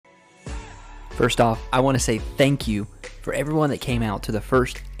First off, I want to say thank you for everyone that came out to the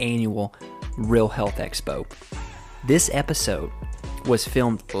first annual Real Health Expo. This episode was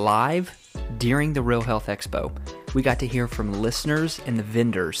filmed live during the Real Health Expo. We got to hear from listeners and the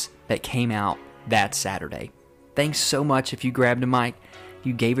vendors that came out that Saturday. Thanks so much if you grabbed a mic,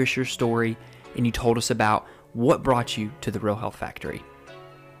 you gave us your story, and you told us about what brought you to the Real Health Factory.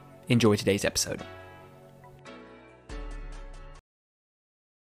 Enjoy today's episode.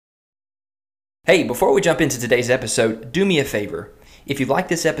 Hey, before we jump into today's episode, do me a favor. If you like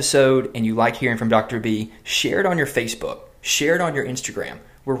this episode and you like hearing from Dr. B, share it on your Facebook, share it on your Instagram.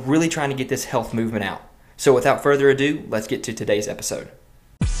 We're really trying to get this health movement out. So without further ado, let's get to today's episode.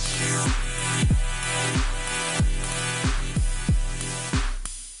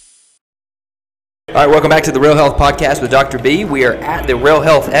 All right, welcome back to the Real Health Podcast with Dr. B. We are at the Real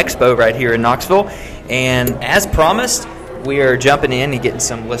Health Expo right here in Knoxville. And as promised, we are jumping in and getting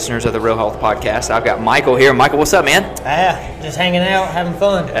some listeners of the Real Health Podcast. I've got Michael here. Michael, what's up, man? Just hanging out, having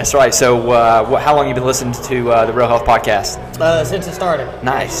fun. That's right. So how long have you been listening to the Real Health Podcast? Since it started.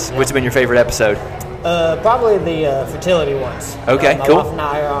 Nice. Yeah. What's been your favorite episode? Probably the fertility ones. Okay, my cool. My wife and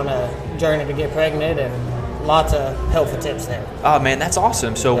I are on a journey to get pregnant, and lots of helpful tips there. Oh, man, that's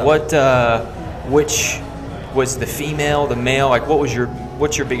awesome. So which was the female, the male? Like, what's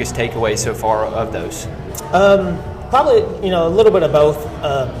your biggest takeaway so far of those? Probably, a little bit of both.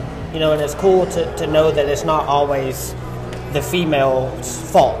 And it's cool to know that it's not always the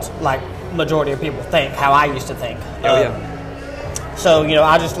female's fault, like majority of people think, how I used to think. So,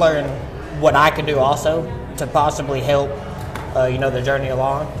 I just learned what I could do also to possibly help, the journey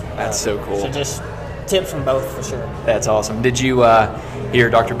along. That's so cool. So just tips from both for sure. That's awesome. Did you hear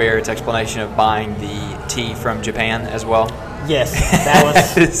Dr. Barrett's explanation of buying the tea from Japan as well? Yes,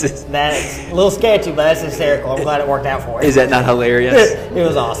 that's a little sketchy, but that's hysterical. I'm glad it worked out for you. Is that not hilarious? It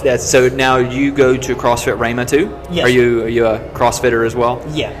was awesome. Yeah, so now you go to CrossFit Rhema too? Yes. Are you a CrossFitter as well?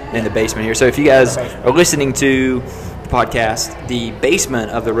 Yeah. In the basement here. So if you guys are listening to the podcast, the basement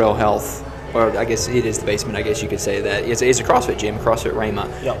of the Real Health, or I guess it is the basement, I guess you could say that. It's a CrossFit gym, CrossFit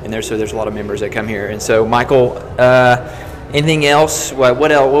Rhema. Yep. And there's a lot of members that come here. And so, Michael, anything else?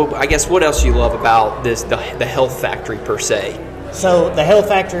 What else? Well, I guess what else you love about this, the Health Factory per se? So the Health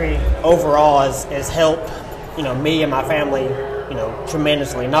Factory overall has helped, me and my family,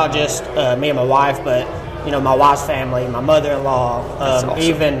 tremendously. Not just me and my wife, but my wife's family, my mother-in-law. Awesome.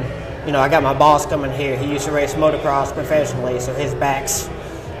 Even, I got my boss coming here. He used to race motocross professionally, so his back's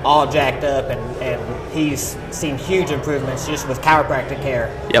all jacked up, and he's seen huge improvements just with chiropractic care.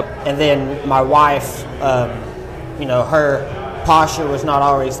 Yep. And then my wife, her posture was not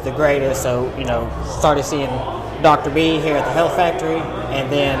always the greatest, so started seeing Dr. B here at the Health Factory,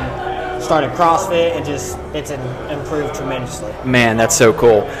 and then started CrossFit, and it's improved tremendously. Man, that's so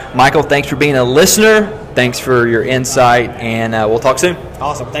cool. Michael, thanks for being a listener. Thanks for your insight, and we'll talk soon.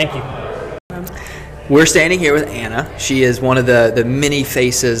 Awesome. Thank you. We're standing here with Anna. She is one of the many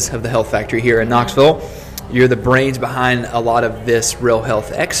faces of the Health Factory here in Knoxville. You're the brains behind a lot of this Real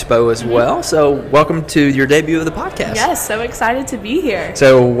Health Expo as well. So welcome to your debut of the podcast. Yes, so excited to be here.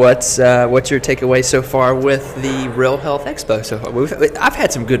 So what's your takeaway so far with the Real Health Expo so far? I've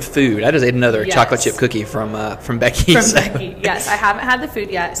had some good food. I just ate another chocolate chip cookie from Becky. Becky, yes. I haven't had the food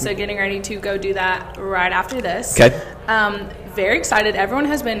yet, so getting ready to go do that right after this. Okay. Very excited. Everyone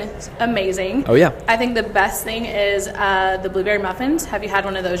has been amazing. Oh, yeah. I think the best thing is the blueberry muffins. Have you had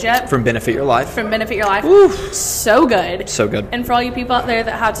one of those yet? From Benefit Your Life. From Benefit Your Life. Woo. So good. So good. And for all you people out there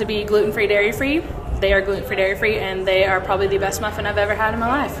that have to be gluten-free, dairy-free, they are gluten-free, dairy-free, and they are probably the best muffin I've ever had in my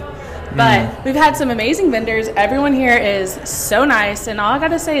life. But we've had some amazing vendors. Everyone here is so nice, and all I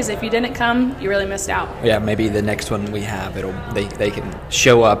gotta say is if you didn't come, you really missed out. Yeah, maybe the next one we have, they can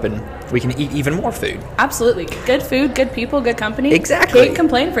show up and we can eat even more food. Absolutely. Good food, good people, good company. Exactly. Can't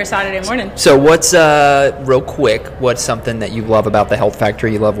complain for a Saturday morning. So what's, real quick, what's something that you love about the Health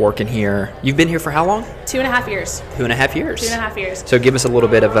Factory? You love working here. You've been here for how long? 2.5 years. 2.5 years. 2.5 years. So give us a little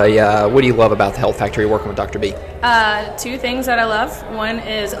bit of a, what do you love about the Health Factory working with Dr. B? Two things that I love. One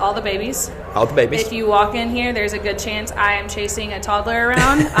is all the babies. All the babies. If you walk in here, there's a good chance I am chasing a toddler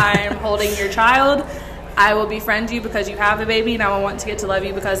around. I am holding your child. I will befriend you because you have a baby, and I will want to get to love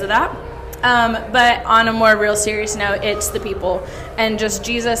you because of that. But on a more real serious note, it's the people. And just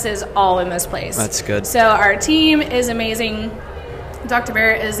Jesus is all in this place. That's good. So our team is amazing. Dr.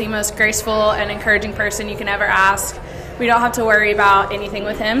 Barrett is the most graceful and encouraging person you can ever ask. We don't have to worry about anything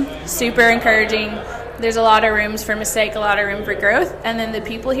with him. Super encouraging. There's a lot of rooms for mistake, a lot of room for growth. And then the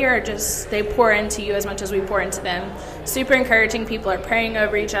people here are just, they pour into you as much as we pour into them. Super encouraging. People are praying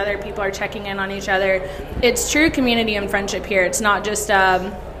over each other. People are checking in on each other. It's true community and friendship here. It's not just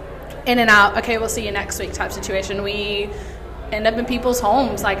in and out, okay, we'll see you next week type situation. We end up in people's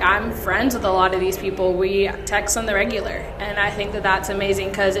homes. Like, I'm friends with a lot of these people. We text on the regular, and I think that that's amazing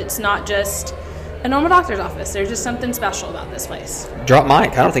because it's not just a normal doctor's office. There's just something special about this place. Drop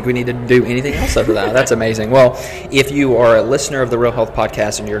mic. I don't think we need to do anything else over that. That's amazing. Well, if you are a listener of the Real Health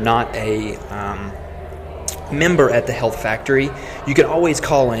Podcast and you're not a member at the Health Factory, you can always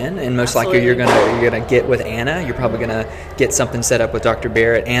call in, and most likely you're gonna get with Anna. You're probably gonna get something set up with Dr.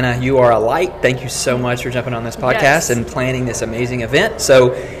 Barrett. Anna, you are a light. Thank you so much for jumping on this podcast and planning this amazing event.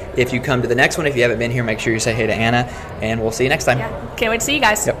 So if you come to the next one, if you haven't been here, make sure you say hey to Anna, and we'll see you next time. Yeah. Can't wait to see you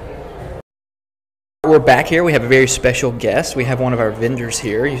guys. Yep. We're back here. We have a very special guest. We have one of our vendors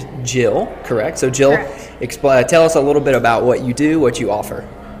here, Jill, correct? So Jill, tell us a little bit about what you do, what you offer.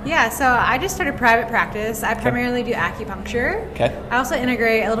 Yeah, so I just started private practice. I primarily do acupuncture. Okay. I also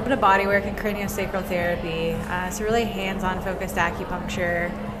integrate a little bit of body work and craniosacral therapy. So really hands-on focused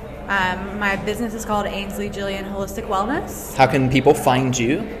acupuncture. My business is called Ainsley Jillian Holistic Wellness. How can people find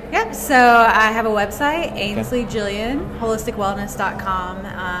you? Yep, so I have a website, AinsleyJillianHolisticWellness.com.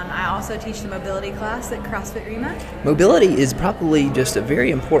 I also teach the mobility class at CrossFit Rema. Mobility is probably just a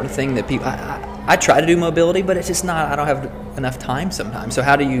very important thing that people. I try to do mobility, but it's just not. I don't have enough time sometimes. So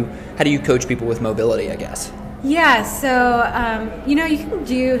how do you coach people with mobility, I guess? Yeah, so, you can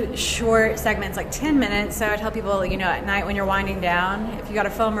do short segments, like 10 minutes. So I tell people, at night when you're winding down, if you got a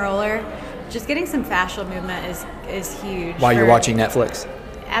foam roller, just getting some fascial movement is huge. While you're watching Netflix?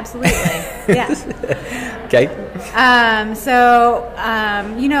 Absolutely, yeah. Okay.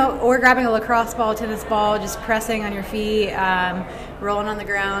 Or grabbing a lacrosse ball, tennis ball, just pressing on your feet, rolling on the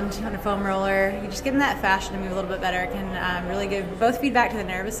ground on a foam roller. You're just getting that fascia to move a little bit better can really give both feedback to the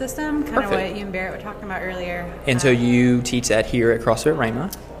nervous system, kind of what you and Barrett were talking about earlier. And so you teach that here at CrossFit Rema?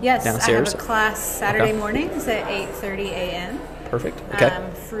 Yes, downstairs. I have a class Saturday mornings at 8:30 a.m. Perfect. Okay.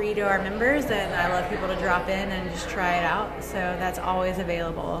 Free to our members, and I love people to drop in and just try it out. So that's always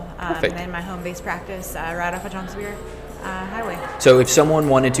available. Perfect. And then my home-based practice right off of Johns Beer Highway. So if someone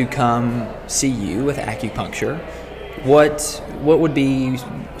wanted to come see you with acupuncture, what would be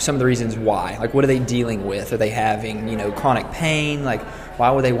some of the reasons why? Like, what are they dealing with? Are they having, chronic pain? Like,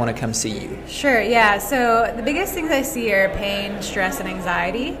 why would they want to come see you? Sure, yeah. So the biggest things I see are pain, stress, and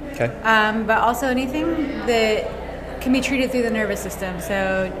anxiety. Okay. But also anything that can be treated through the nervous system.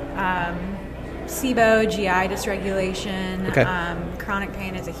 So SIBO, GI dysregulation, chronic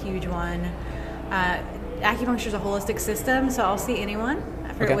pain is a huge one. Acupuncture is a holistic system, so I'll see anyone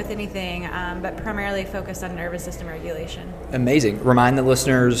with anything, but primarily focused on nervous system regulation. Amazing. Remind the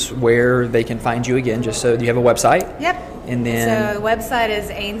listeners where they can find you again, just so you have a website. Yep. And then so the website is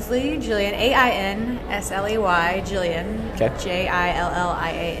Ainsley Jillian, AINSLEY Jillian,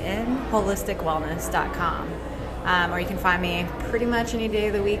 JILLIAN, holisticwellness.com. Or you can find me pretty much any day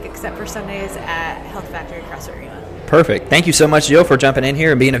of the week except for Sundays at Health Factory CrossFit Rema. Perfect. Thank you so much, Jill, for jumping in here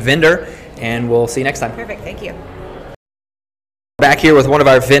and being a vendor, and we'll see you next time. Perfect. Thank you. Back here with one of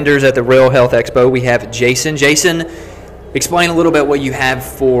our vendors at the Real Health Expo, we have Jason. Jason, explain a little bit what you have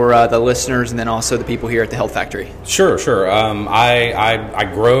for the listeners and then also the people here at the Health Factory. Sure.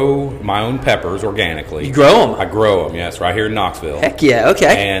 I grow my own peppers organically. You grow them? I grow them, yes, right here in Knoxville. Heck yeah,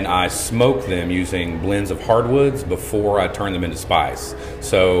 okay. And I smoke them using blends of hardwoods before I turn them into spice.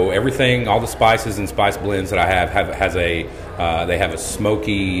 So everything, all the spices and spice blends that I have a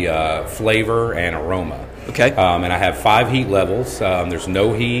smoky flavor and aroma. Okay. And I have 5 heat levels. There's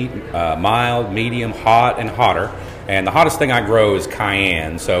no heat, mild, medium, hot, and hotter. And the hottest thing I grow is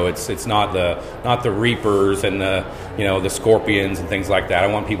cayenne, so it's not the reapers and the scorpions and things like that. I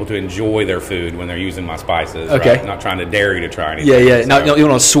want people to enjoy their food when they're using my spices. Okay. Right? Not trying to dare you to try anything. Yeah. So. You don't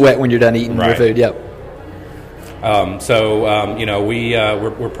want to sweat when you're done eating your food. Yep. We're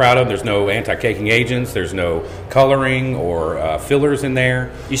proud of. There's no anti-caking agents. There's no coloring or fillers in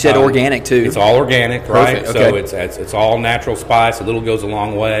there. You said organic too. It's all organic, right? Okay. So it's all natural spice. A little goes a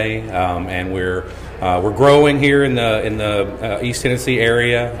long way, and we're growing here in the East Tennessee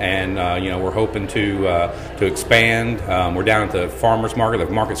area, and we're hoping to expand. We're down at the farmers market, the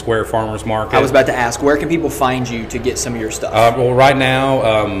Market Square Farmers Market. I was about to ask, where can people find you to get some of your stuff? Well, right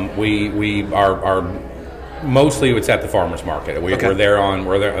now we are. Mostly, it's at the farmers market. We're there.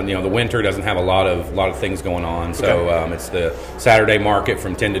 The winter doesn't have a lot of things going on, so it's the Saturday market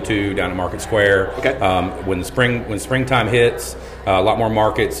from 10 to 2 down at Market Square. Okay. When springtime hits, a lot more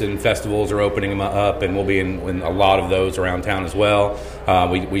markets and festivals are opening them up, and we'll be in a lot of those around town as well.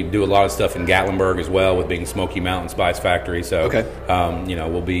 We do a lot of stuff in Gatlinburg as well, with being Smoky Mountain Spice Factory. So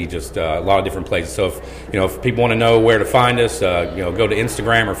we'll be just a lot of different places. So if people want to know where to find us, go to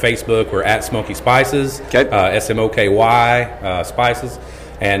Instagram or Facebook. We're at Smoky Spices. Okay. SMOKY Spices.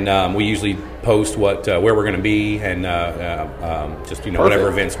 and we usually post where we're going to be and just whatever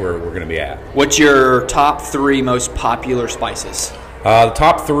events we're going to be at. What's your top 3 most popular spices? The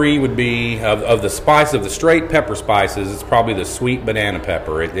top 3 would be of the spice of the straight pepper spices. It's probably the sweet banana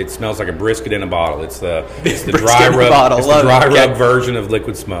pepper. It smells like a brisket in a bottle. It's the dry rub. It's the dry rub version of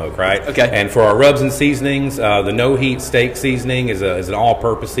liquid smoke, right? Okay. And for our rubs and seasonings, the no heat steak seasoning is an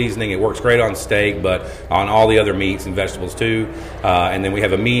all-purpose seasoning. It works great on steak, but on all the other meats and vegetables too. And then we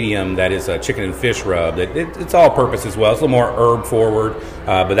have a medium that is a chicken and fish rub. It's all-purpose as well. It's a little more herb forward,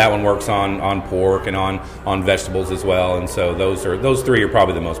 but that one works on pork and on vegetables as well. And so those 3 are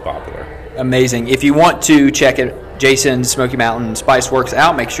probably the most popular. Amazing. If you want to check it, Jason's Smoky Mountain Spice Works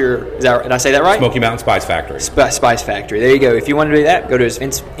out. Make sure, did I say that right? Smoky Mountain Spice Factory. Spice Factory. There you go. If you want to do that, go to his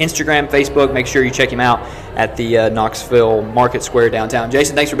Instagram, Facebook. Make sure you check him out at the Knoxville Market Square downtown.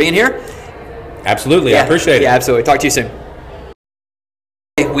 Jason, thanks for being here. Absolutely. I appreciate it. Yeah, absolutely. Talk to you soon.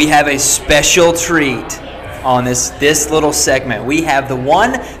 We have a special treat on this little segment. We have the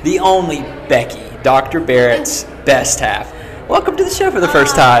one, the only Becky, Dr. Barrett's best half. Welcome to the show for the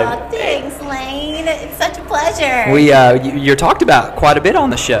first time. Thanks, Lane. It's such a pleasure. You're talked about quite a bit on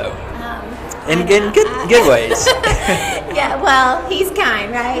the show, in good ways. Yeah, well, he's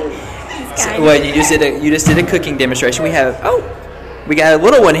kind, right? He's kind. Well, you just did a cooking demonstration. We got a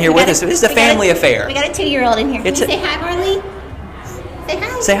little one here with us. This is a family affair. We got a 2-year-old in here. Can you say hi, Marley? Say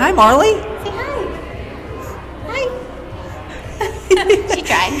hi. Say hi, Marley. Say hi. She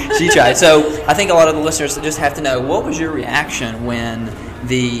tried. She tried. So I think a lot of the listeners just have to know, what was your reaction when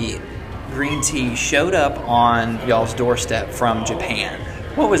the green tea showed up on y'all's doorstep from Japan?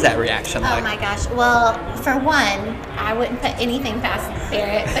 What was that reaction like? Oh my gosh. Well, for one, I wouldn't put anything past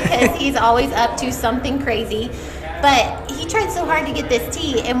Barrett because he's always up to something crazy. But he tried so hard to get this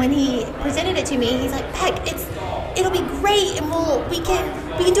tea, and when he presented it to me, he's like, "Peck, it'll be great, and we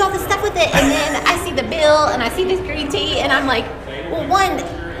can do all this stuff with it." And then I see the bill, and I see this green tea, and I'm like, well, one,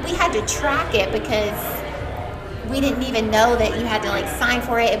 we had to track it because we didn't even know that you had to sign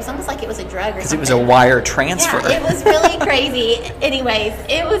for it. It was almost like it was a drug or something. It was a wire transfer. Yeah, it was really crazy. Anyways,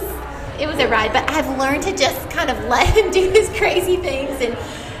 it was a ride, but I've learned to just kind of let him do his crazy things, and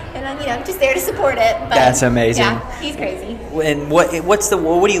I'm just there to support it. But that's amazing. Yeah, he's crazy. And what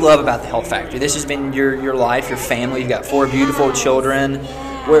do you love about the Health Factory? This has been your life, your family. You've got 4 beautiful children.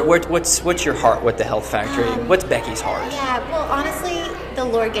 What's your heart with the Health Factory? What's Becky's heart? Yeah, well, honestly, the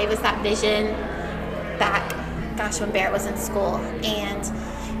Lord gave us that vision back, when Barrett was in school. And,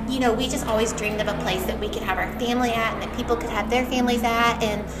 we just always dreamed of a place that we could have our family at and that people could have their families at,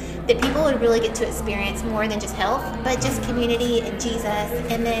 and that people would really get to experience more than just health, but just community and Jesus.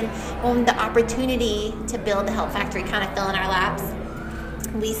 And then when the opportunity to build the Health Factory kind of fell in our laps,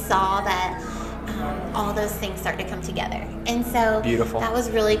 we saw that all those things start to come together. And so beautiful. That was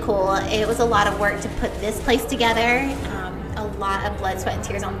really cool. It was a lot of work to put this place together. A lot of blood, sweat, and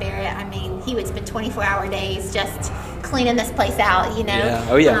tears on Barrett. I mean, he would spend 24-hour days just cleaning this place out, Yeah.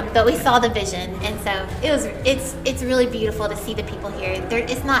 Oh, yeah. But we saw the vision, and so it's really beautiful to see the people here.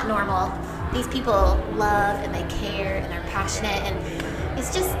 It's not normal. These people love and they care and they're passionate, and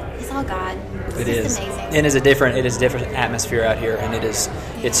it's all God. It is amazing. And it is a different atmosphere out here, and it's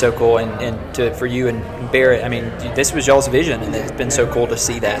so cool. And for you and Barrett, I mean, this was y'all's vision, and it's been so cool to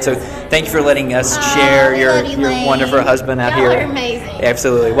see that. So thank you for letting us share your wonderful husband out here. Y'all are amazing.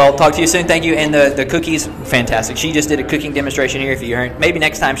 Absolutely. Well, talk to you soon. Thank you. And the cookies, fantastic. She just did a cooking demonstration here. If you heard, maybe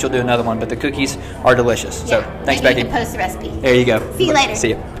next time she'll do another one. But the cookies are delicious. So thanks, Becky. You can post the recipe. There you go. See you later. See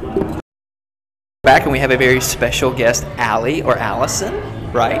you. Back, and we have a very special guest, Allie or Allison.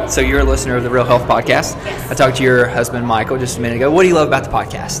 Right? So you're a listener of the Real Health Podcast. Yes. I talked to your husband, Michael, just a minute ago. What do you love about the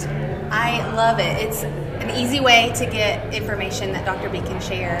podcast? I love it. It's an easy way to get information that Dr. B can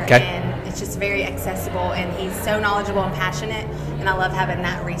share. Okay. And it's just very accessible, and he's so knowledgeable and passionate, and I love having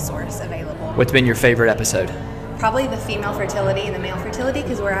that resource available. What's been your favorite episode? Probably the female fertility and the male fertility,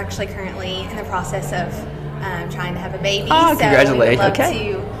 because we're actually currently in the process of trying to have a baby. Oh, so congratulations. we would love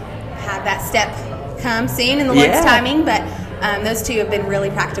to have that step come soon in the Lord's timing, but those two have been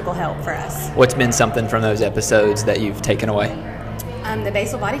really practical help for us. What's been something from those episodes that you've taken away? The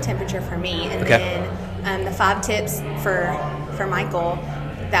basal body temperature for me, and then the 5 tips for Michael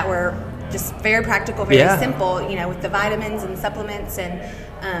that were just very practical, very simple, with the vitamins and supplements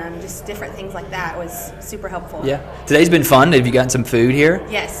and just different things like that was super helpful. Yeah. Today's been fun. Have you gotten some food here?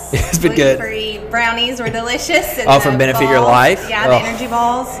 Yes. It's been good. Gluten-free brownies were delicious. And from Benefit Your Life? Yeah, the energy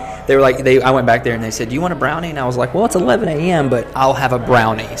balls. They were I went back there and they said, "Do you want a brownie?" And I was like, "Well, it's 11 a.m., but I'll have a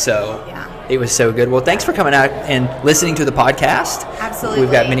brownie." So it was so good. Well, thanks for coming out and listening to the podcast. Absolutely.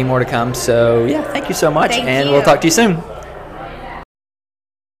 We've got many more to come. So, thank you so much. Thank and you. We'll talk to you soon.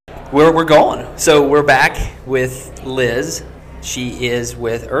 We're going. So we're back with Liz. She is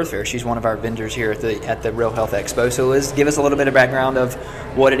with Earth Fare. She's one of our vendors here at the Real Health Expo. So Liz, give us a little bit of background of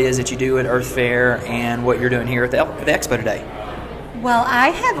what it is that you do at Earth Fare and what you're doing here at the Expo today. Well, I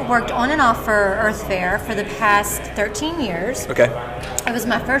have worked on and off for Earth Fare for the past 13 years. Okay. It was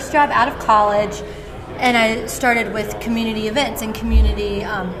my first job out of college, and I started with community events and community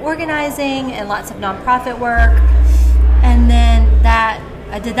organizing and lots of nonprofit work. And then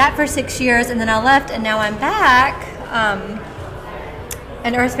I did that for 6 years, and then I left, and now I'm back.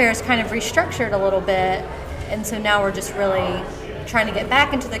 And Earth Fare is kind of restructured a little bit, and so now we're just really trying to get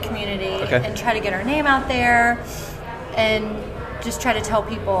back into the community and try to get our name out there, and just try to tell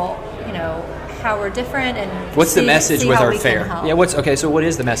people, how we're different and what's the message with Earth Fare? Yeah, so what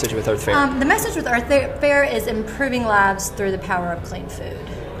is the message with Earth Fare? The message with Earth Fare is improving lives through the power of clean food.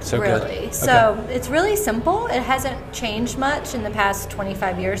 So really. Good. So it's really simple. It hasn't changed much in the past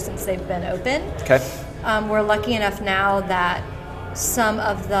 25 years since they've been open. Okay. We're lucky enough now that some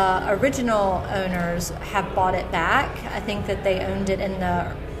of the original owners have bought it back. I think that they owned it in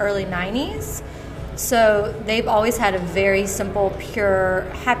the early 90s. So they've always had a very simple, pure,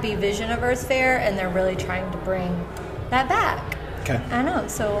 happy vision of Earth Fare, and they're really trying to bring that back. Okay. I know,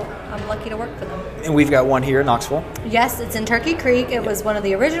 so I'm lucky to work for them. And we've got one here in Knoxville. Yes, it's in Turkey Creek. It was one of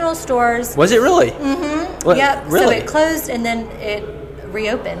the original stores. Was it really? Mm-hmm. What? Yep. Really? So it closed and then it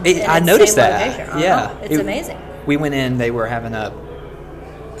reopened. I noticed that. Location. Yeah. It's amazing. We went in, they were having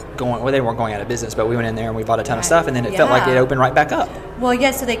they weren't going out of business, but we went in there and we bought a ton of stuff, and then it felt like it opened right back up. Well, yeah,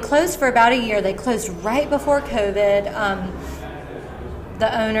 so they closed for about a year. They closed right before COVID.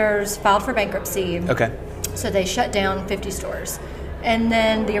 The owners filed for bankruptcy. Okay. So they shut down 50 stores. And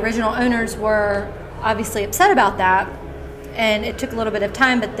then the original owners were obviously upset about that. And it took a little bit of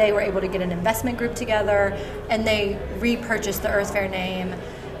time, but they were able to get an investment group together, and they repurchased the Earth Fare name.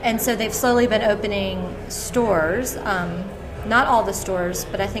 And so they've slowly been opening stores. Not all the stores,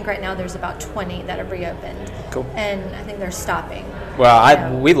 but I think right now there's about 20 that have reopened. Cool. And I think they're stopping.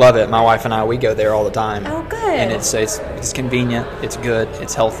 Well, we love it. My wife and I, we go there all the time. Oh, good. And it's convenient, it's good,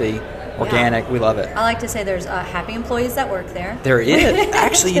 it's healthy, organic. We love it. I like to say there's happy employees that work there. There is.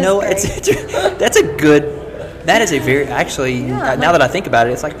 Actually, that is a very, now that I think about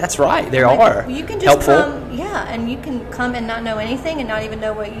it, it's like, that's right. There are. You can just helpful. come, and you can come and not know anything and not even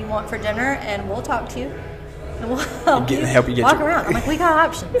know what you want for dinner, and we'll talk to you. And we'll help you get walk around. I'm like, we got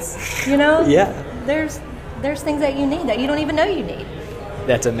options, Yeah. There's things that you need that you don't even know you need.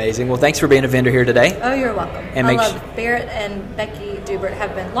 That's amazing. Well, thanks for being a vendor here today. Oh, you're welcome. And I love Barrett and Becky Dubert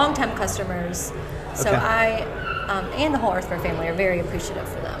have been longtime customers, so I and the whole Earth Fare family are very appreciative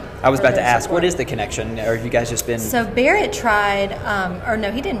for them. I was about to ask, what is the connection? Or have you guys just been... So Barrett tried, or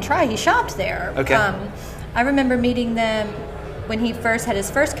no, he didn't try. He shopped there. Okay. I remember meeting them when he first had his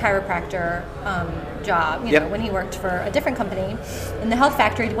first chiropractor job, when he worked for a different company. And the Health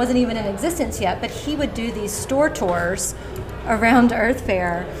Factory wasn't even in existence yet, but he would do these store tours around Earth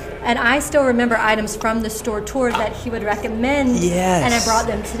Fare. And I still remember items from the store tour that he would recommend. Yes. And I brought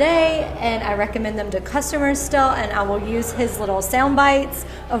them today, and I recommend them to customers still, and I will use his little sound bites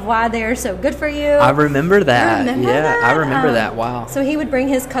of why they are so good for you. I remember that. You remember that? I remember that. Wow. So he would bring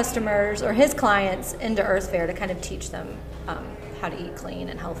his customers or his clients into Earth Fare to kind of teach them how to eat clean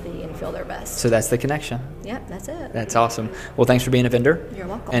and healthy and feel their best. So that's the connection. Yep, that's it. That's awesome. Well, thanks for being a vendor. You're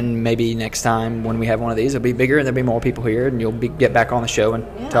welcome. And maybe next time when we have one of these, it'll be bigger and there'll be more people here, and you'll get back on the show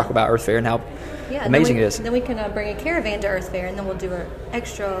and talk about Earth Fare and how amazing it is. Then we can bring a caravan to Earth Fare, and then we'll do an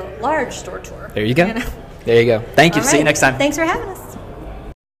extra large store tour. There you go. There you go. Thank you. All See you right. next time. Thanks for having us.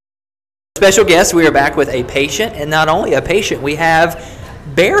 Special guest, we are back with a patient, and not only a patient, we have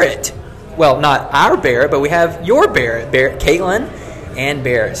Barrett. Well, not our Barrett, but we have your Barrett, Caitlin and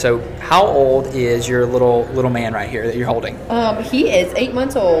Barrett. So how old is your little man right here that you're holding? He is 8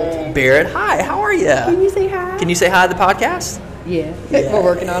 months old. Barrett, hi, how are you? Can you say hi? Can you say hi to the podcast? Yeah. We're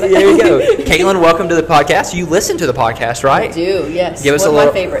working on it. There you go. Caitlin, welcome to the podcast. You listen to the podcast, right? I do, yes. Give us one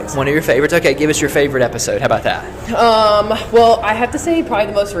of my favorites. One of your favorites. Okay, give us your favorite episode. How about that? Well, I have to say probably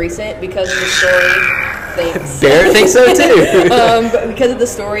the most recent because of the story. Thanks. Barrett thinks so too. Because of the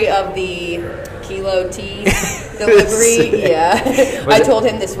story of the Kilo Tea delivery. Yeah. I told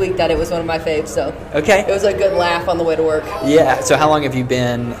him this week that it was one of my faves, so okay. It was a good laugh on the way to work. Yeah. So how long have you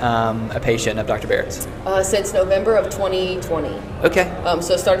been a patient of Dr. Barrett's? Since November of 2020. Okay.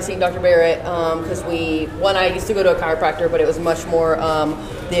 So I started seeing Dr. Barrett because I used to go to a chiropractor, but it was much more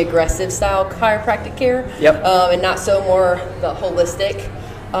the aggressive style chiropractic care. Yep. And not so more the holistic.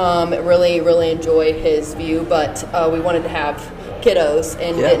 Really, really enjoy his view, but we wanted to have kiddos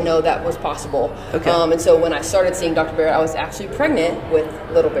and didn't know that was possible. Okay. And so when I started seeing Dr. Barrett, I was actually pregnant with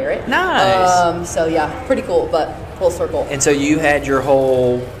little Barrett. Nice. So yeah, pretty cool, but full circle. And so you had your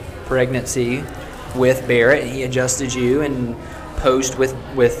whole pregnancy with Barrett, and he adjusted you and post with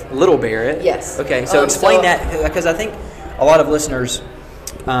little Barrett. Yes. Okay, so explain that, because I think a lot of listeners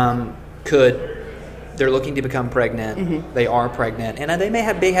they're looking to become pregnant, they are pregnant, and they may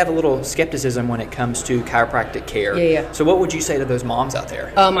have a little skepticism when it comes to chiropractic care. Yeah. So what would you say to those moms out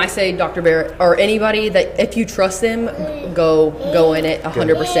there? I say Dr. Barrett, or anybody that if you trust him, go in it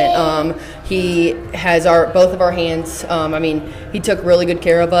 100%. He has both of our hands. He took really good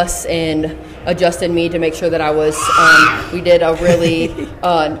care of us and adjusted me to make sure that I was, we did a really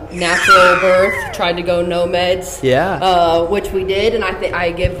natural birth, tried to go no meds, which we did, and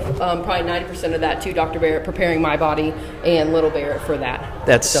I give probably 90% of that to Dr. Barrett, preparing my body and little Barrett for that.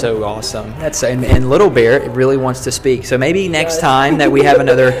 That's so awesome. And little Barrett really wants to speak, so maybe next time that we have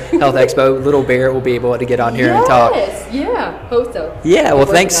another Health Expo, little Barrett will be able to get on here and talk. Yeah, hope so. Yeah, well,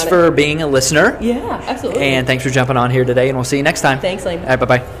 thanks for being a listener. Yeah, absolutely. And thanks for jumping on here today, and we'll see you next time. Thanks, Lane. All right,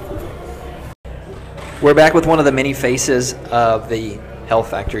 bye-bye. We're back with one of the many faces of the Health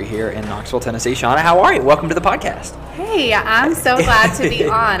Factory here in Knoxville, Tennessee. Shauna, how are you? Welcome to the podcast. Hey, I'm so glad to be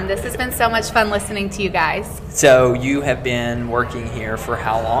on. This has been so much fun listening to you guys. So you have been working here for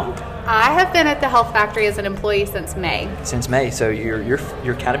how long? I have been at the Health Factory as an employee since May. Since May, so you're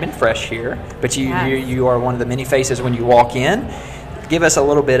kind of been fresh here, but you are one of the many faces when you walk in. Give us a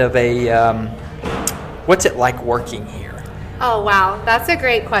little bit of a what's it like working here? Oh, wow. That's a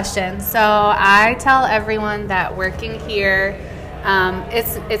great question. So I tell everyone that working here,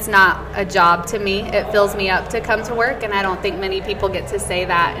 it's not a job to me. It fills me up to come to work, and I don't think many people get to say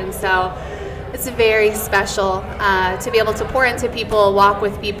that. And so it's very special to be able to pour into people, walk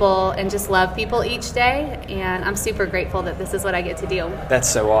with people, and just love people each day. And I'm super grateful that this is what I get to do. That's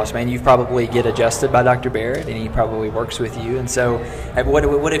so awesome. And you probably get adjusted by Dr. Barrett, and he probably works with you. And so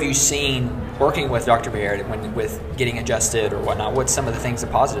what have you seen working with Dr. Barrett with getting adjusted or whatnot? What's some of the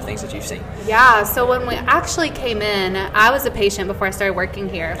positive things that you've seen? Yeah, so when we actually came in, I was a patient before I started working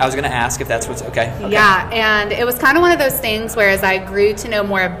here. I was going to ask if that's what's okay. Yeah, and it was kind of one of those things where as I grew to know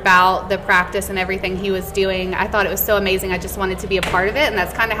more about the practice and everything he was doing, I thought it was so amazing. I just wanted to be a part of it, and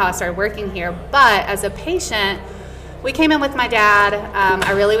that's kind of how I started working here. But as a patient, we came in with my dad.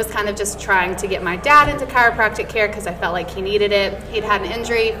 I really was kind of just trying to get my dad into chiropractic care because I felt like he needed it. He'd had an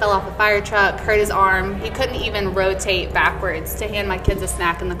injury, fell off a fire truck, hurt his arm. He couldn't even rotate backwards to hand my kids a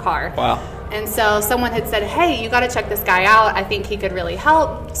snack in the car. Wow. And so someone had said, hey, you got to check this guy out. I think he could really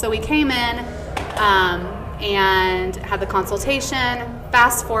help. So we came in and had the consultation.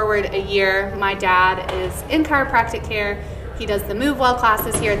 Fast forward a year, my dad is in chiropractic care. He does the Move Well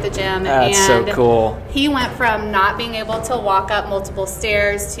classes here at the gym. That's and so cool. He went from not being able to walk up multiple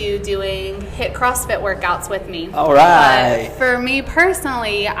stairs to doing HIIT CrossFit workouts with me. All right. But for me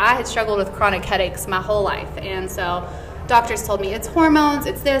personally, I had struggled with chronic headaches my whole life. And so doctors told me it's hormones,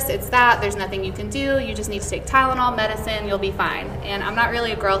 it's this, it's that, there's nothing you can do, you just need to take Tylenol medicine, you'll be fine. And I'm not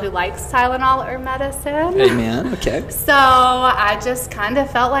really a girl who likes Tylenol or medicine. Amen, okay. So I just kind of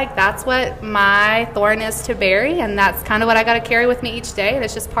felt like that's what my thorn is to bear, and that's kind of what I got to carry with me each day.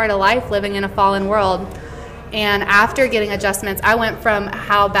 That's just part of life, living in a fallen world. And after getting adjustments, I went from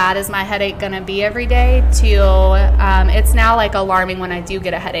how bad is my headache going to be every day to it's now like alarming when I do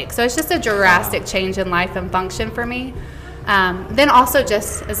get a headache. So it's just a drastic change in life and function for me. Then also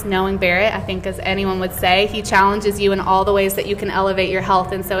just as knowing Barrett, I think as anyone would say, he challenges you in all the ways that you can elevate your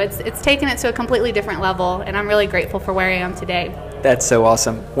health. And so it's taken it to a completely different level. And I'm really grateful for where I am today. That's so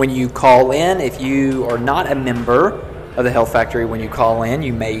awesome. When you call in, if you are not a member of the Health Factory, when you call in,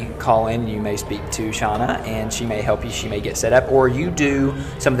 you may speak to Shauna, and she may help you. She may get set up, or you do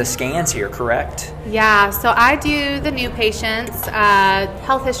some of the scans here, correct? Yeah, so I do the new patients,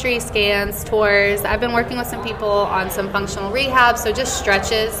 health history scans, tours. I've been working with some people on some functional rehab, so just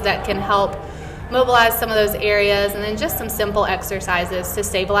stretches that can help mobilize some of those areas, and then just some simple exercises to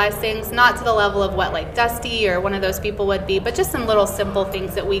stabilize things, not to the level of what like Dusty or one of those people would be, but just some little simple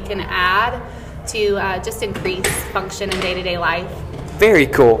things that we can add to just increase function in day-to-day life. Very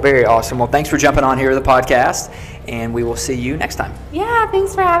cool. Very awesome. Well, thanks for jumping on here to the podcast, and we will see you next time. Yeah,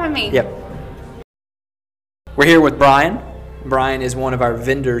 thanks for having me. Yep. We're here with Brian. Brian is one of our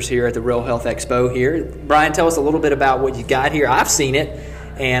vendors here at the Real Health Expo here. Brian, tell us a little bit about what you got here. I've seen it,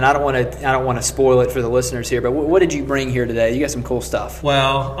 and I don't want to spoil it for the listeners here, but what did you bring here today? You got some cool stuff.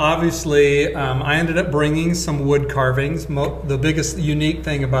 Well, obviously, I ended up bringing some wood carvings. The biggest unique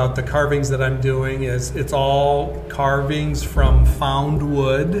thing about the carvings that I'm doing is it's all carvings from found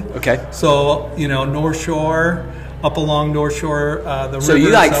wood. Okay. So, North Shore, up along North Shore. So river you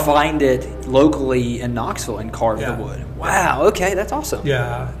like itself. find it locally in Knoxville and carve Yeah. the wood. Wow. Okay, that's awesome.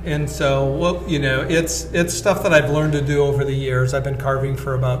 Yeah, and so well, it's stuff that I've learned to do over the years. I've been carving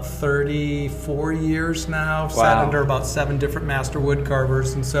for about 34 years now. I've sat under about 7 different master wood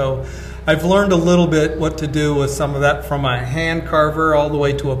carvers, and so I've learned a little bit what to do with some of that from a hand carver all the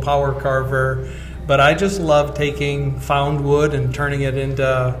way to a power carver. But I just love taking found wood and turning it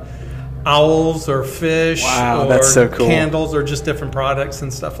into owls or fish Wow, or that's so cool. candles or just different products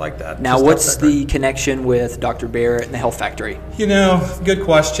and stuff like that. Now, Just what's stuff that- the connection with Dr. Barrett and the Health Factory? Good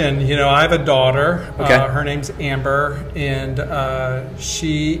question. I have a daughter. Okay. Her name's Amber, and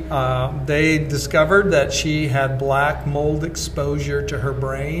they discovered that she had black mold exposure to her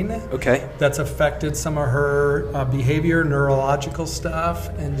brain. Okay. That's affected some of her behavior, neurological stuff,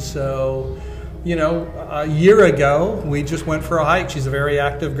 and so. A year ago, we just went for a hike. She's a very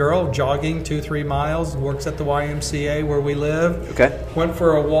active girl, jogging 2-3 miles, works at the YMCA where we live. Okay. Went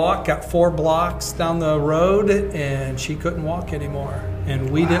for a walk, got 4 blocks down the road, and she couldn't walk anymore.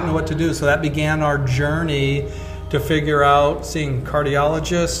 And we didn't know what to do. So that began our journey to figure out seeing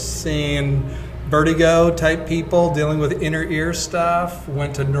cardiologists, seeing vertigo type people, dealing with inner ear stuff,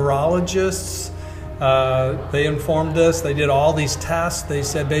 went to neurologists. They informed us. They did all these tests. They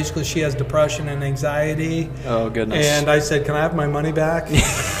said basically she has depression and anxiety. Oh, goodness. And I said, can I have my money back?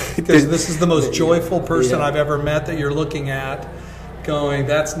 Because this is the most joyful person I've ever met that you're looking at going,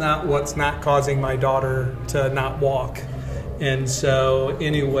 that's not what's not causing my daughter to not walk. And so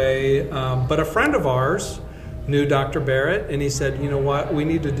anyway, but a friend of ours knew Dr. Barrett, and he said, you know what, we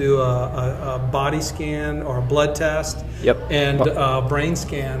need to do a body scan or a blood test and a brain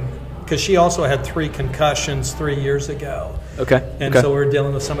scan. Because she also had 3 concussions 3 years ago. Okay. And so we're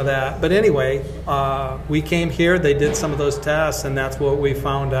dealing with some of that. But anyway, we came here, they did some of those tests, and that's what we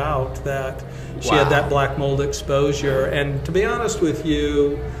found out, that she had that black mold exposure. And to be honest with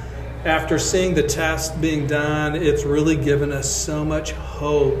you, after seeing the test being done, it's really given us so much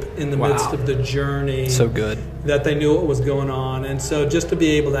hope in the midst of the journey. So good. That they knew what was going on. And so just to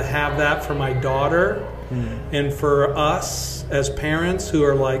be able to have that for my daughter, and for us as parents who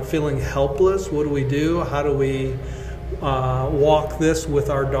are like feeling helpless, what do we do? How do we walk this with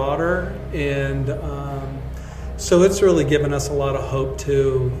our daughter? And so it's really given us a lot of hope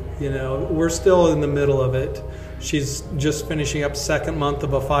too. We're still in the middle of it. She's just finishing up 2nd month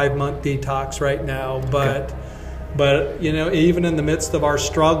of a 5-month detox right now, but even in the midst of our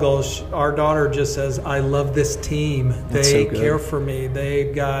struggles, our daughter just says, I love this team. They care for me.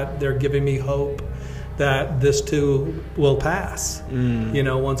 They're giving me hope that this too will pass,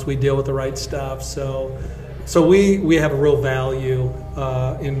 once we deal with the right stuff. So we have a real value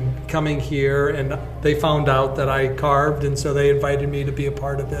in coming here, and they found out that I carved, and so they invited me to be a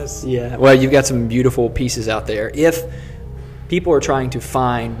part of this. Yeah, well, you've got some beautiful pieces out there. If people are trying to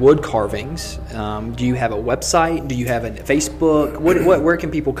find wood carvings, do you have a website? Do you have a Facebook? Where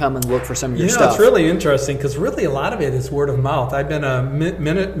can people come and look for some of your stuff? It's really interesting because really a lot of it is word of mouth. I've been a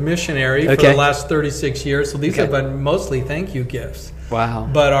missionary for the last 36 years, so these have been mostly thank you gifts. Wow.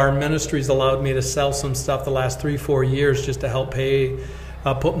 But our ministry's allowed me to sell some stuff the last 3-4 years just to help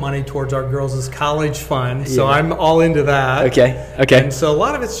put money towards our girls' college fund. So I'm all into that. Okay. And so a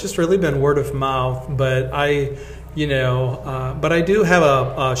lot of it's just really been word of mouth, but I do have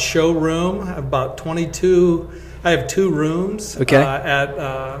a showroom. I have about 22. I have 2 rooms at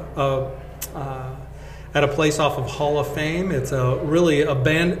a place off of Hall of Fame. It's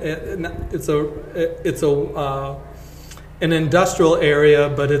an industrial area,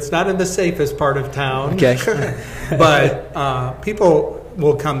 but it's not in the safest part of town. Okay. But people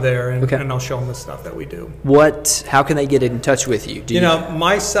will come there, and I'll show them the stuff that we do. How can they get in touch with you?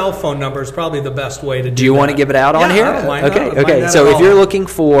 My cell phone number is probably the best way to do that. Do you want to give it out on here? I don't mind Okay. So if you're looking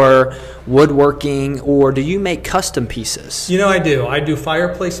for woodworking, or do you make custom pieces? I do. I do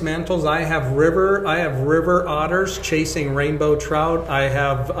fireplace mantles. I have river otters chasing rainbow trout.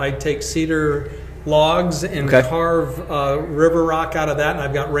 I take cedar logs and carve river rock out of that, and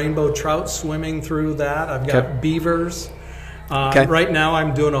I've got rainbow trout swimming through that. I've got beavers. Right now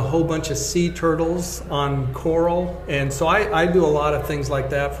I'm doing a whole bunch of sea turtles on coral, and so I do a lot of things like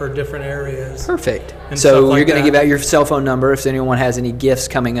that for different areas. Perfect. So you're going to give out your cell phone number if anyone has any gifts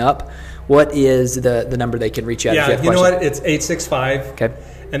coming up. What is the number they can reach out? Yeah, you know what? It's 865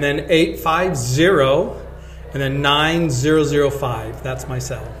 and then 850 and then 9005. That's my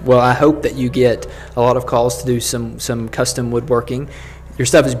cell. Well, I hope that you get a lot of calls to do some custom woodworking. Your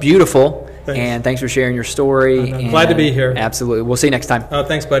stuff is beautiful. Thanks. And thanks for sharing your story. Glad to be here. Absolutely. We'll see you next time.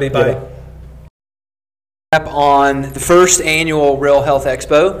 Thanks, buddy. Bye. On the first annual Real Health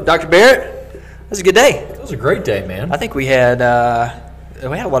Expo. Dr. Barrett, that was a good day. was a great day, man. I think we had a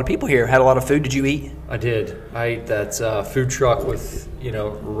lot of people here. Had a lot of food. Did you eat? I did. I ate that food truck with,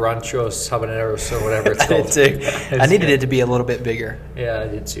 ranchos, habaneros, or whatever it's called. I did too. I needed it to be a little bit bigger. Yeah, I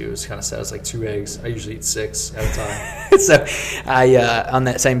did too. It was kind of sad. It was like 2 eggs. I usually eat 6 at a time. So, on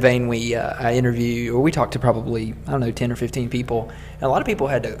that same vein, we talked to probably 10 or 15 people. And a lot of people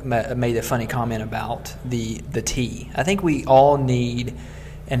made a funny comment about the tea. I think we all need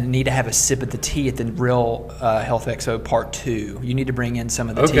to have a sip of the tea at the Real Health Expo Part 2. You need to bring in some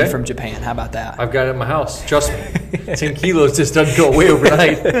of the tea from Japan. How about that? I've got it at my house. Trust me. 10 kilos just doesn't go away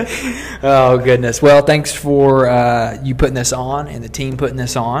overnight. Oh, goodness. Well, thanks for you putting this on and the team putting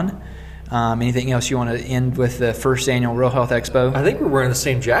this on. Anything else you want to end with the first annual Real Health Expo? I think we're wearing the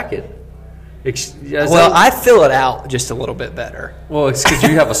same jacket. I fill it out just a little bit better. Well, it's because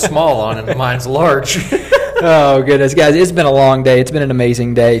you have a small on and mine's large. Oh, goodness. Guys, it's been a long day. It's been an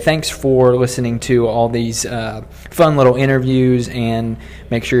amazing day. Thanks for listening to all these fun little interviews, and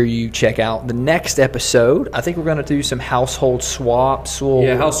make sure you check out the next episode. I think we're going to do some household swaps.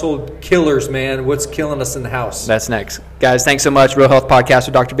 Household killers, man. What's killing us in the house? That's next. Guys, thanks so much. Real Health Podcast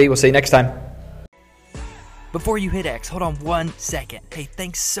with Dr. B. We'll see you next time. Before you hit X, hold on 1 second. Hey,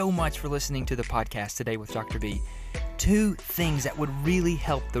 thanks so much for listening to the podcast today with Dr. B. 2 things that would really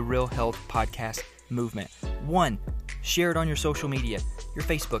help the Real Health Podcast movement. 1, share it on your social media, your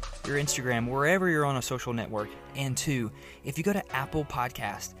Facebook, your Instagram, wherever you're on a social network. And 2, if you go to Apple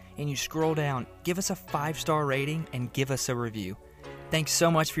Podcast and you scroll down, give us a 5-star rating and give us a review. Thanks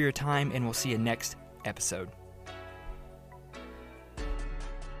so much for your time, and we'll see you next episode.